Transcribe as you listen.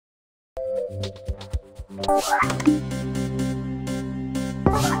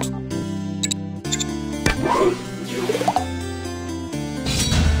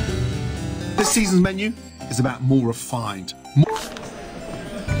This season's menu is about more refined.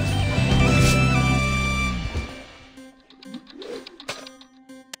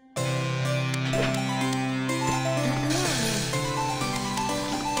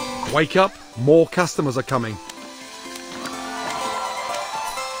 Wake up, more customers are coming.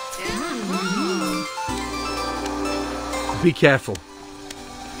 Be careful.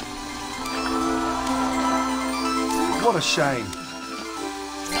 What a shame.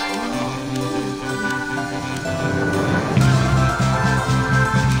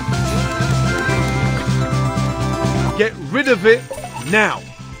 Get rid of it now.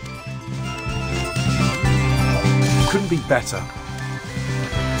 Couldn't be better.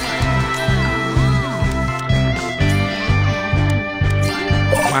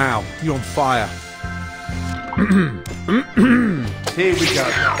 Wow, you're on fire. Here we go.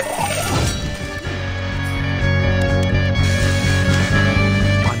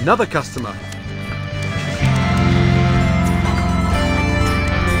 Another customer.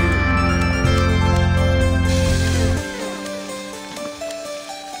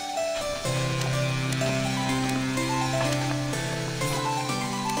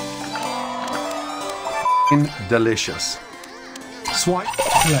 Delicious. Swipe to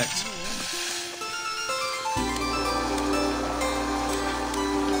collect.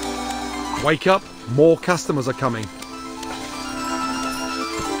 Wake up, more customers are coming.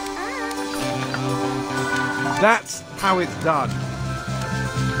 That's how it's done.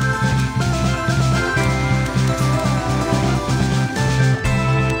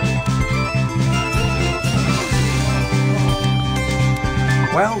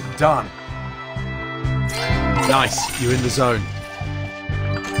 Well done. Nice, you're in the zone.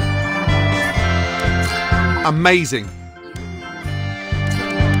 Amazing.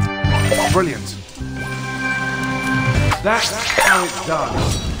 Brilliant. That's how it's done.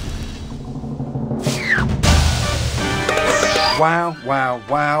 Wow, wow,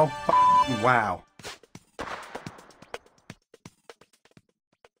 wow, wow.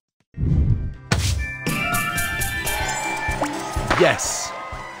 Yes.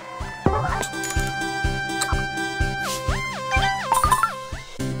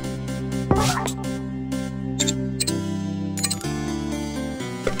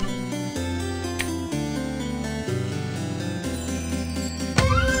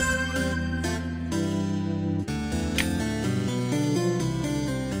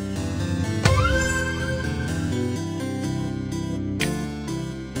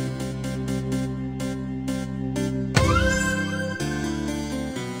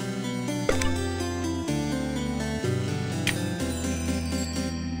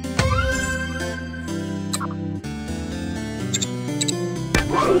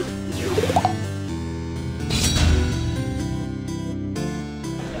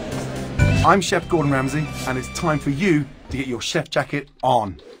 I'm Chef Gordon Ramsay, and it's time for you to get your chef jacket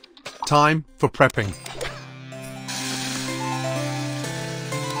on. Time for prepping.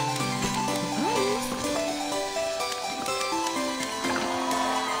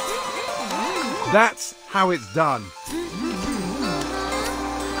 That's how it's done.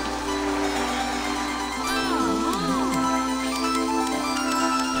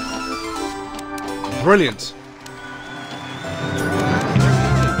 Brilliant.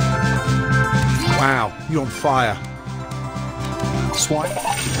 Wow, you're on fire. Swipe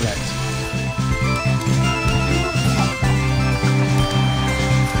to collect.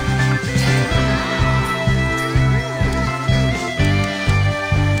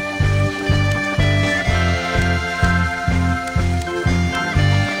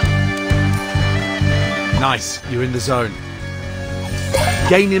 Nice, you're in the zone.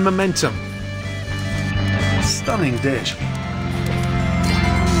 Gaining momentum. Stunning dish.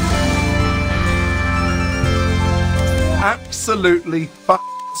 Absolutely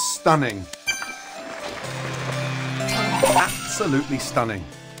stunning. Absolutely stunning.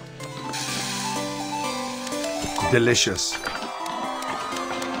 Delicious.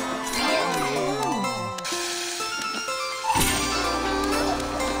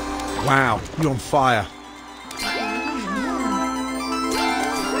 Wow, you're on fire.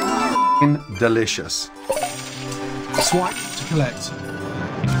 Delicious. Swipe to collect.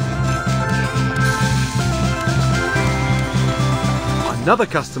 Another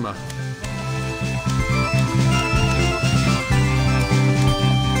customer.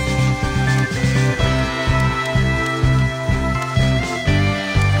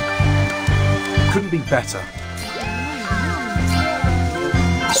 Couldn't be better.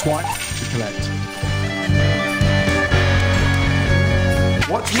 Swipe to collect.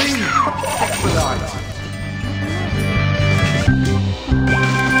 Watch me! Expedite!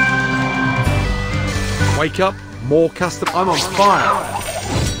 Wake up, more custom. I'm on fire.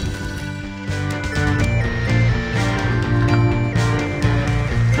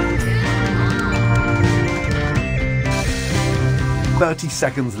 30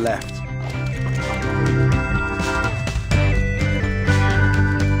 seconds left.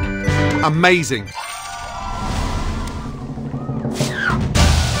 Amazing.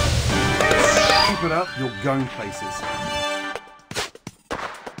 Keep it up, you're going places.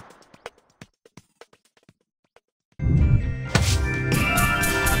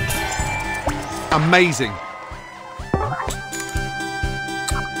 Amazing.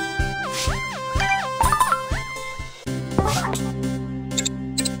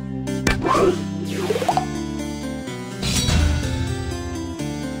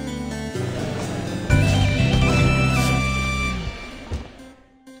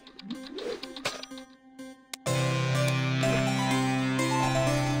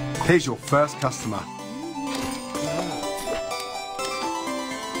 Here's your first customer.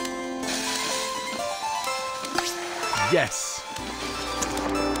 Yes.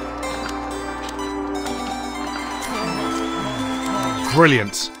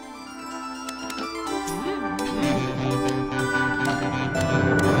 Brilliant.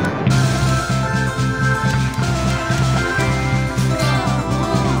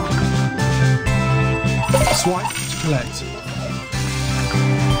 Swipe to collect.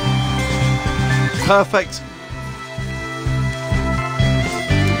 Perfect.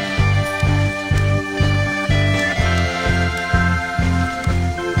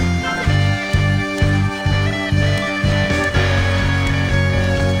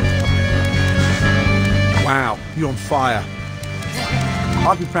 Wow, you're on fire.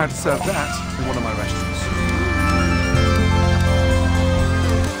 I'd be proud to serve that in one of my restaurants.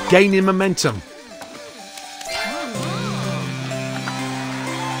 Gaining momentum.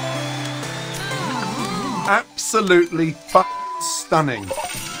 Absolutely stunning.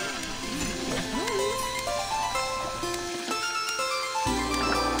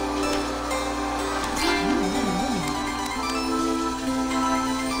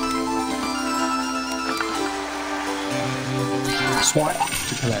 Swipe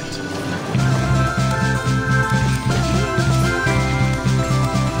to collect.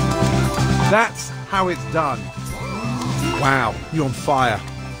 That's how it's done. Wow, you're on fire.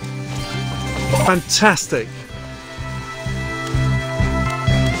 Fantastic.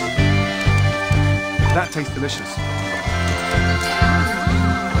 That tastes delicious.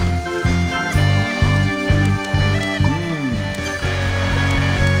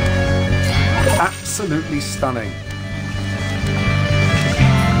 Absolutely stunning.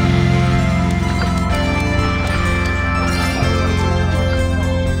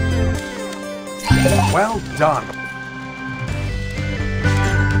 Well done.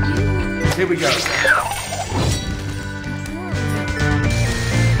 Here we go.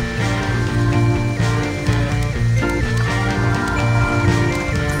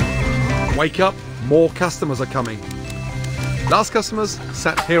 Wake up, more customers are coming. Last customers,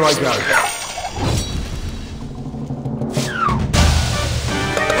 sat here I go.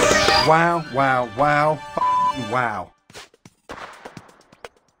 Wow, wow, wow, wow.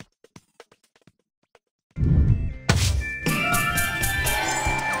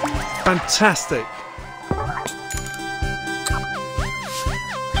 Fantastic.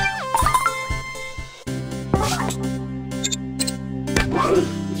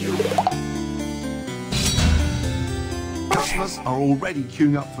 Customers are already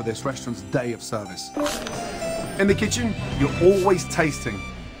queuing up for this restaurant's day of service. In the kitchen, you're always tasting.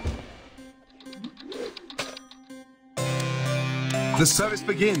 The service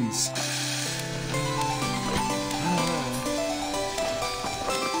begins.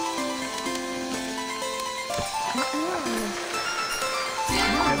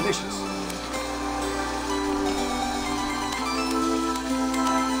 Delicious.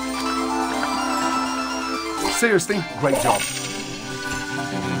 Seriously, great job.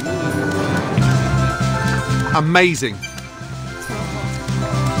 Amazing.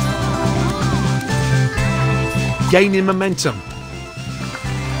 Gaining momentum.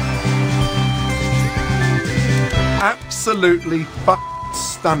 Absolutely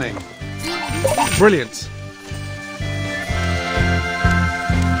stunning. Brilliant.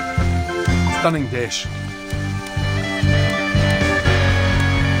 Stunning dish.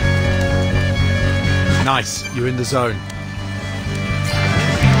 Nice, you're in the zone.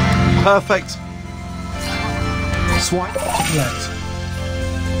 Perfect. Swipe to collect.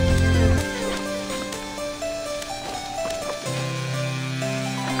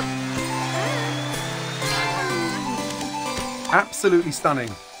 Absolutely stunning.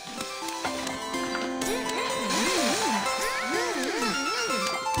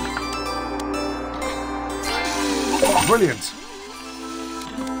 Brilliant.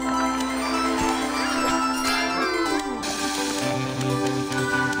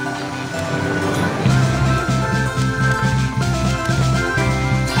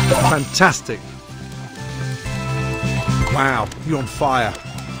 Fantastic. Wow, you're on fire.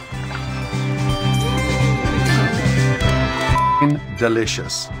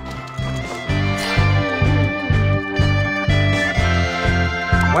 Delicious.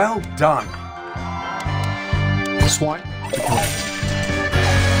 Well done. Swipe to collect.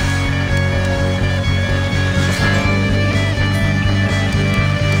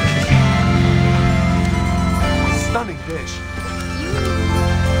 Stunning dish.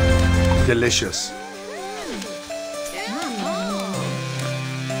 Delicious.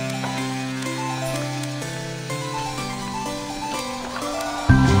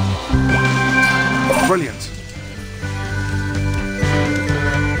 Brilliant.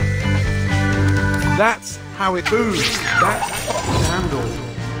 That's how it moves. That's handle.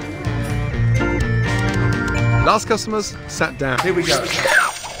 Last customers sat down. Here we go.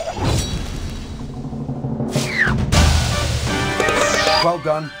 Well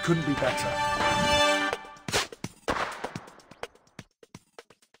done. Couldn't be better.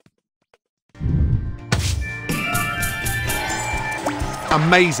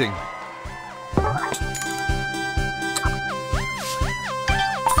 Amazing.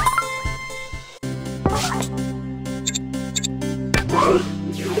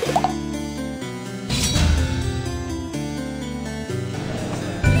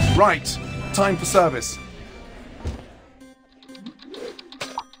 Right, time for service.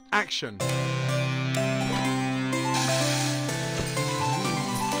 Action.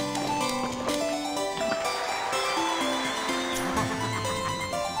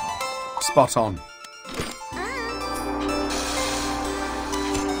 Spot on.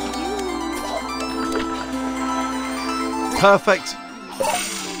 Perfect.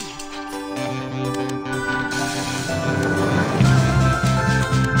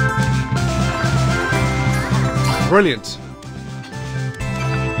 Brilliant.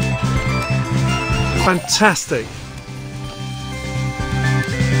 Fantastic.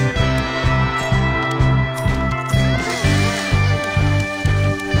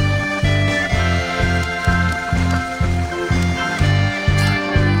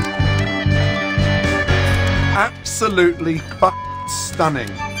 Absolutely stunning.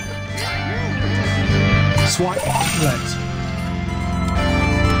 Swipe to collect.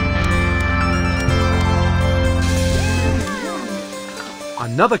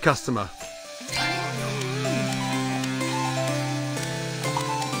 Another customer.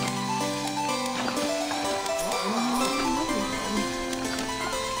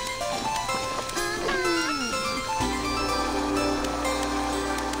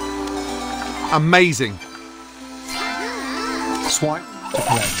 Amazing. Swipe to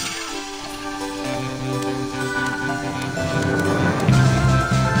collect.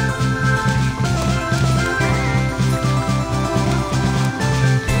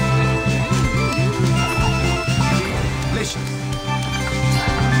 Delicious.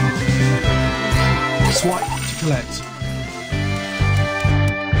 Swipe to collect.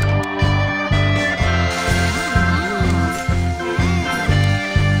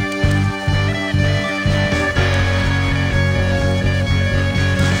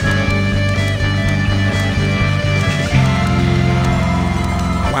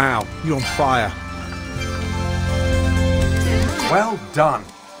 Wow, you're on fire. Well done.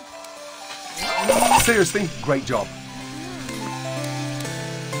 Seriously, great job.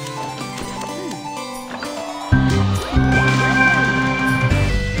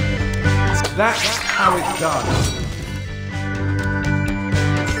 That's how it's done.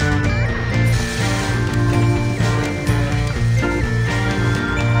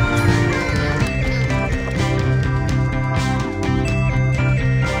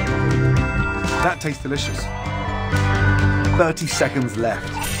 That tastes delicious. 30 seconds left.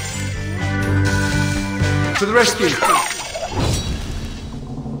 To the rescue.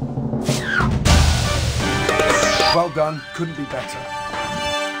 Well done, couldn't be better.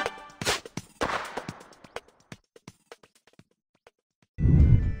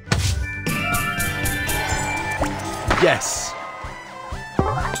 Yes.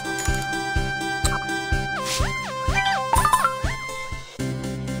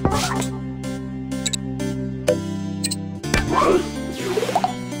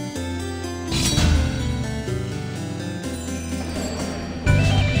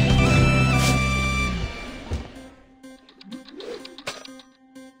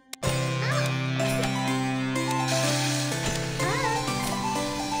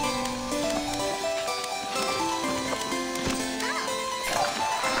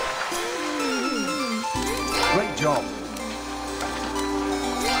 job.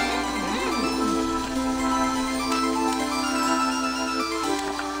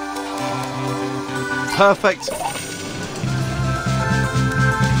 Perfect.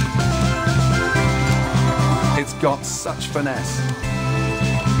 It's got such finesse.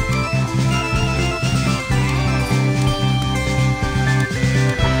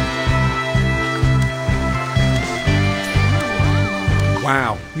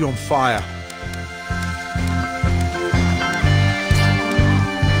 Wow, you're on fire.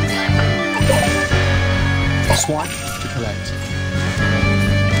 Swipe to collect.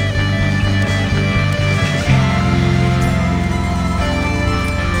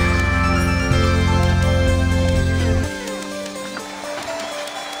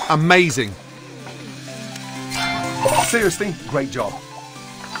 Amazing. Seriously, great job.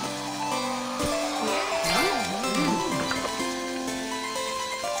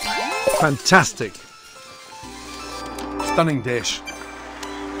 Fantastic. Stunning dish.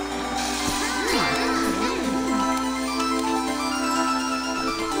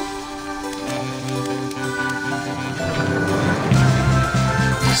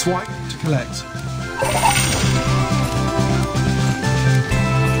 Swipe to collect.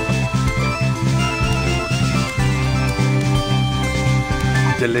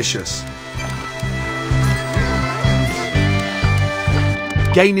 Delicious.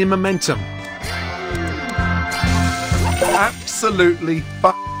 Gaining momentum. Absolutely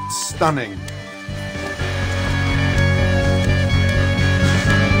stunning.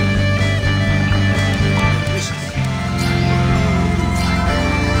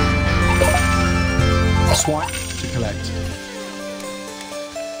 Swipe to collect.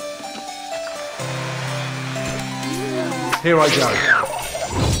 Here I go.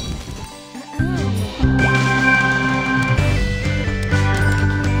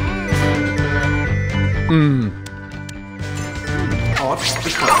 Odd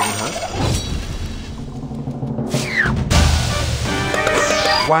describing her.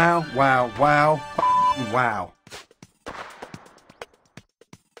 Wow, wow, wow, wow.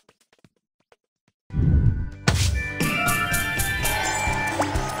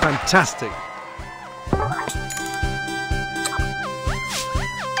 Fantastic.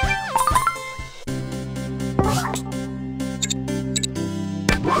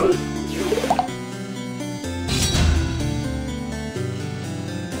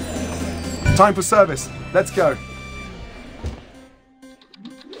 Time for service. Let's go.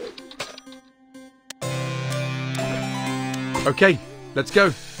 Okay, let's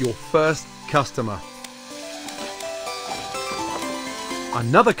go. Your first customer.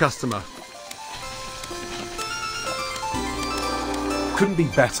 Another customer. Couldn't be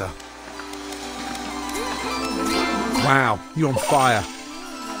better. Wow, you're on fire.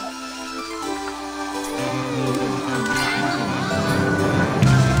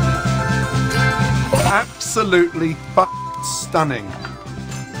 Absolutely stunning.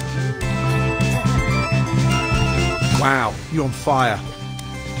 Wow, you're on fire.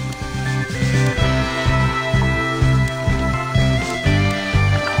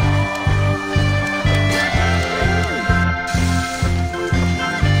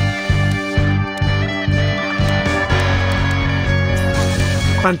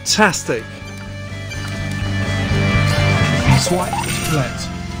 Fantastic. Swipe to collect.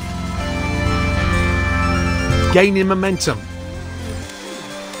 Gaining momentum.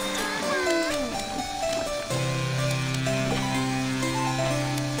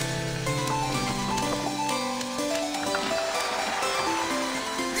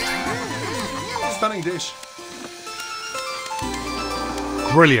 Stunning dish.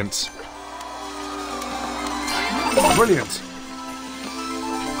 Brilliant. Brilliant.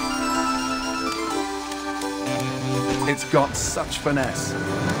 It's got such finesse.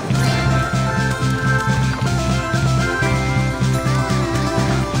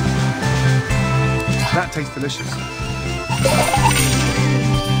 That tastes delicious.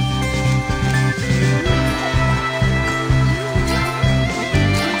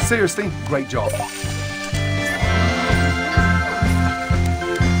 Seriously, great job.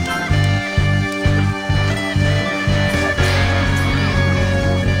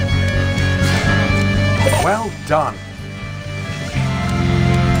 Well done.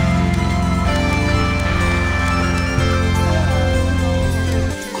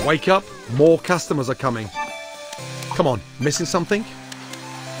 Wake up, more customers are coming. Come on, missing something?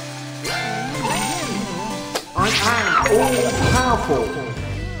 I am all powerful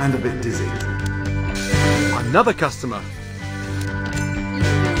and a bit dizzy. Another customer.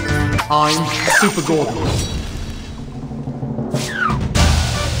 I'm Super Gordon.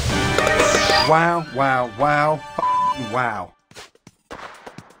 Wow, wow, wow. Wow.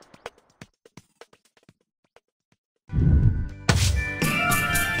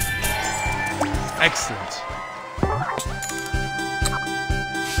 Excellent.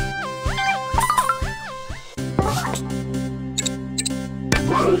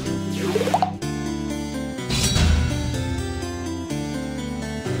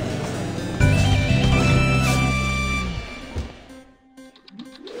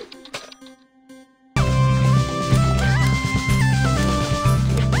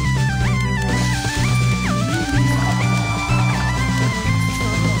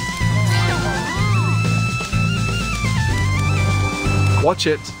 Watch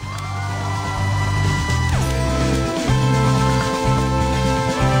it.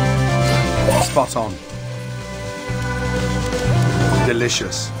 Spot on.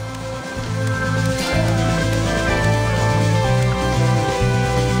 Delicious.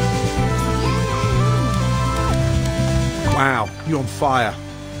 Wow, you're on fire.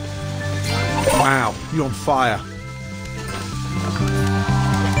 Wow, you're on fire.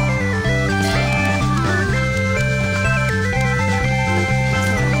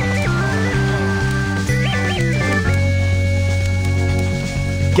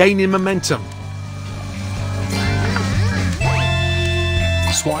 Gaining momentum.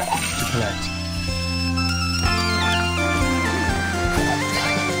 Swipe to collect.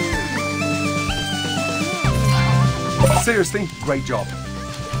 Seriously, great job.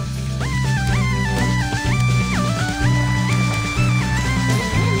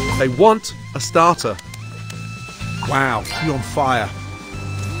 They want a starter. Wow, you're on fire.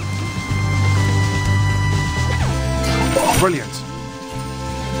 Brilliant.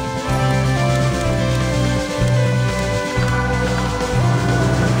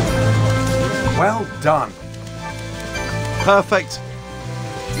 Well done. Perfect.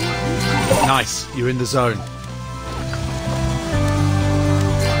 Nice, you're in the zone.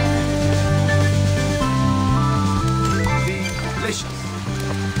 Delicious.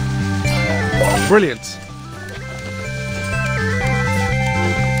 Brilliant.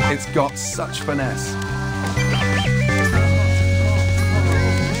 It's got such finesse.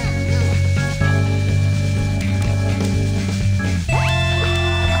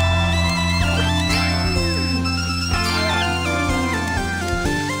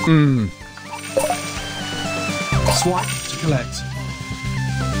 Swipe to collect.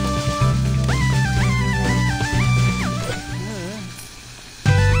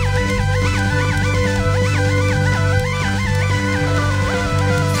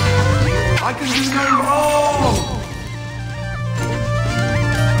 I can do no wrong!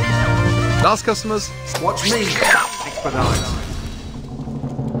 Last customers. Watch me expedite.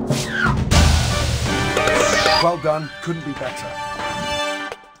 Well done, couldn't be better.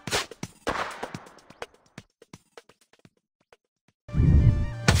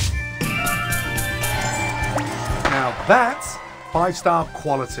 Now that's 5-star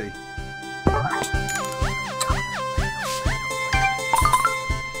quality.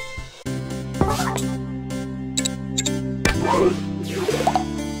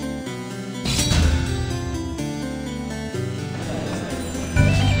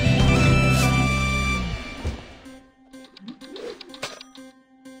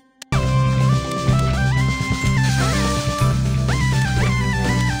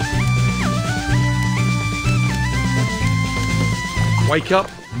 Wake up,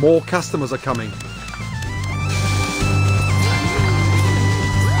 more customers are coming.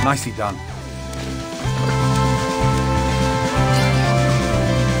 Nicely done.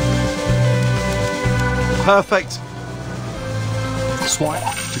 Perfect. Swipe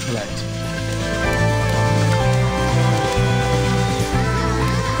to collect.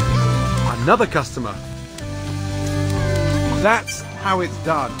 Another customer. That's how it's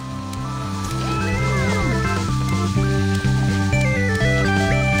done.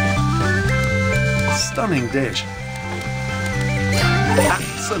 Stunning dish.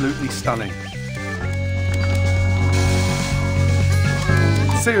 Absolutely stunning.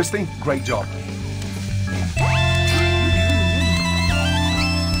 Seriously, great job.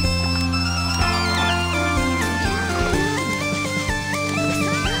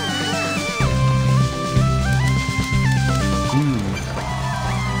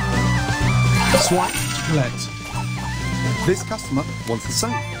 Swipe to collect. This customer wants the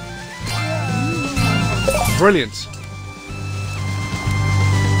same. Brilliant.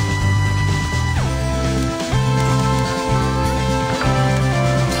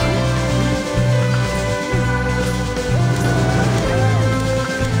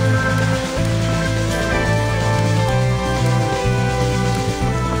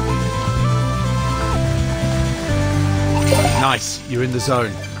 you're in the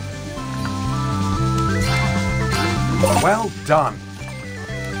zone. Well done.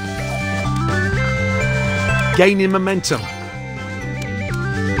 Gaining momentum.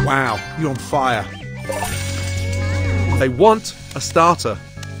 Wow, you're on fire. They want a starter.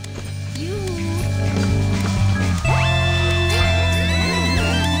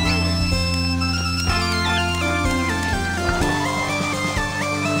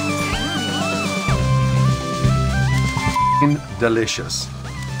 Delicious.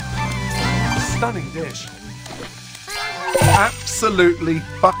 Stunning dish. Absolutely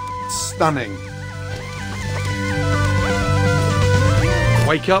stunning.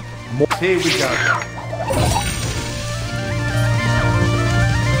 Wake up. More. Here we go.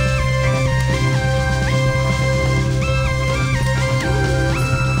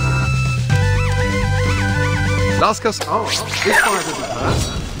 Last customer. Oh, this guy doesn't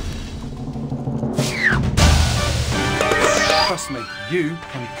hurt. Trust me, you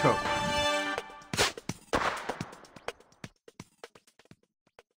can cook.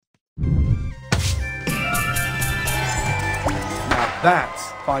 Now that's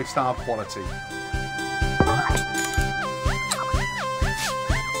 5-star quality.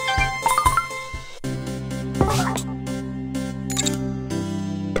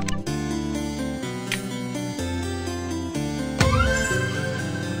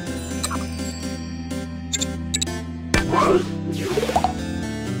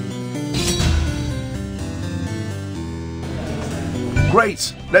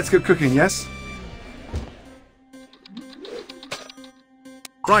 Great, let's get cooking, yes?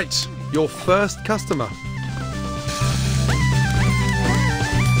 Right, your first customer.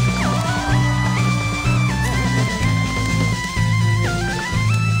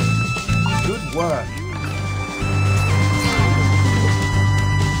 Good work.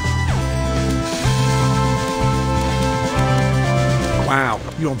 Wow,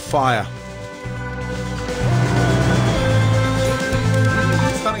 you're on fire.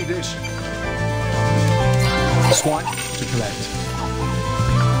 Stunning dish. Swipe to collect.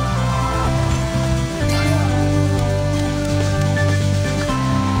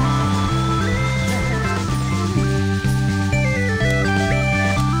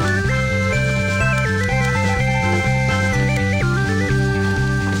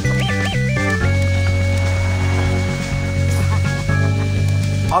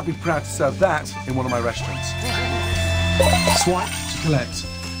 I'd be proud to serve that in one of my restaurants. Swipe to collect.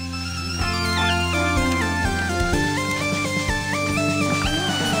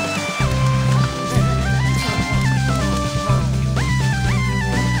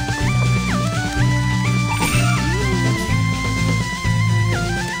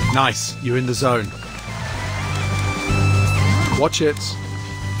 Nice, you're in the zone. Watch it.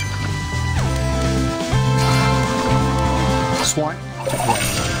 Swipe to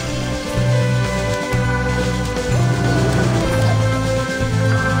collect.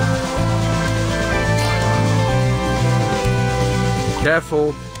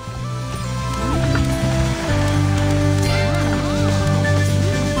 Careful.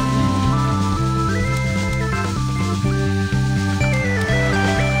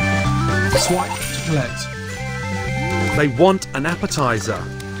 Swipe to collect. They want an appetizer.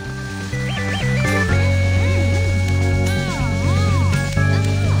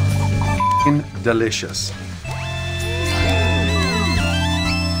 Delicious.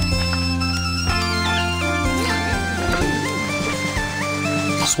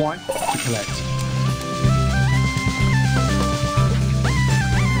 Swipe to collect.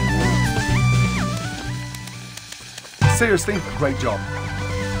 Seriously, great job.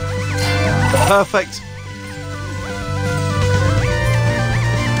 Perfect.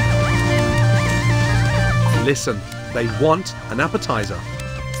 Listen, they want an appetizer.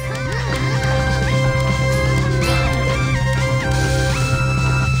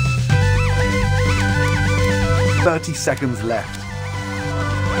 "30 seconds left."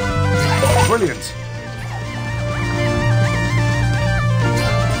 Brilliant.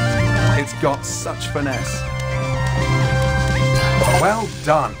 It's got such finesse. Well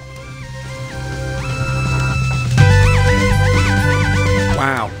done.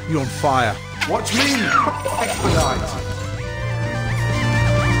 Wow, you're on fire. Watch me expedite.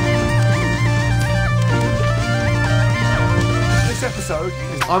 This episode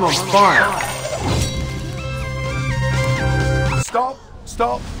is I'm on fire. Stop,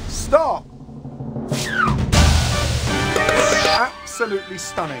 stop, stop. Absolutely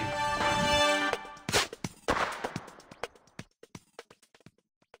stunning.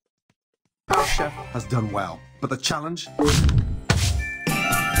 Our chef has done well, but the challenge?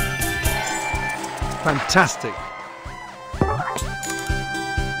 Fantastic.